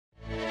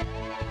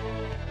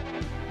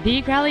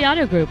The Crowley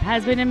Auto Group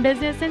has been in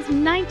business since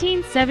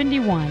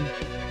 1971.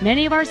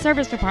 Many of our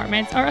service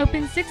departments are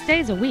open 6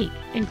 days a week,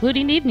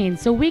 including evenings,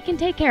 so we can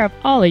take care of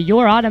all of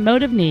your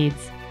automotive needs.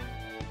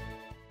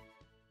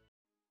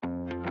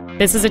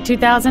 This is a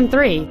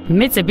 2003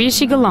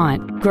 Mitsubishi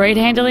Galant. Great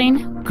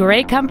handling,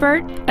 great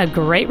comfort, a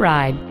great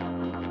ride.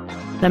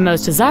 The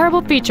most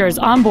desirable features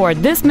on board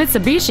this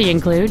Mitsubishi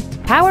include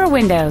power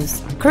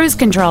windows, cruise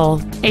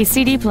control, a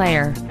CD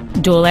player,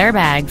 dual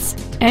airbags,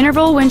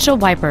 interval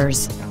windshield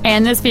wipers,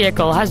 and this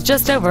vehicle has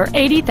just over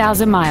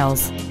 80,000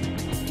 miles.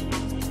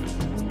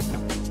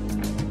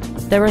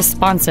 The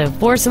responsive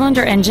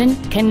 4-cylinder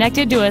engine,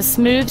 connected to a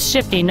smooth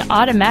shifting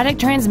automatic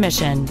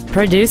transmission,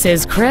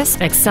 produces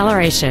crisp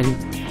acceleration.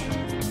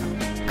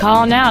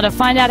 Call now to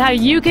find out how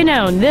you can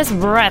own this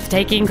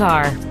breathtaking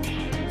car.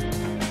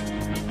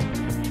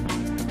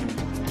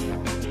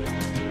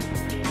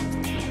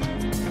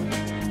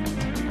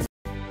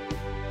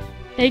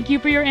 Thank you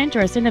for your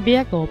interest in the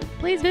vehicle.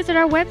 Please visit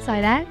our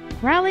website at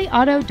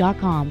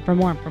crowleyauto.com for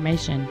more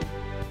information.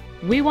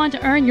 We want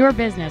to earn your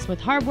business with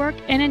hard work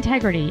and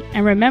integrity.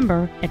 And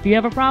remember, if you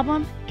have a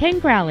problem, Ken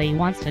Crowley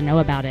wants to know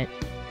about it.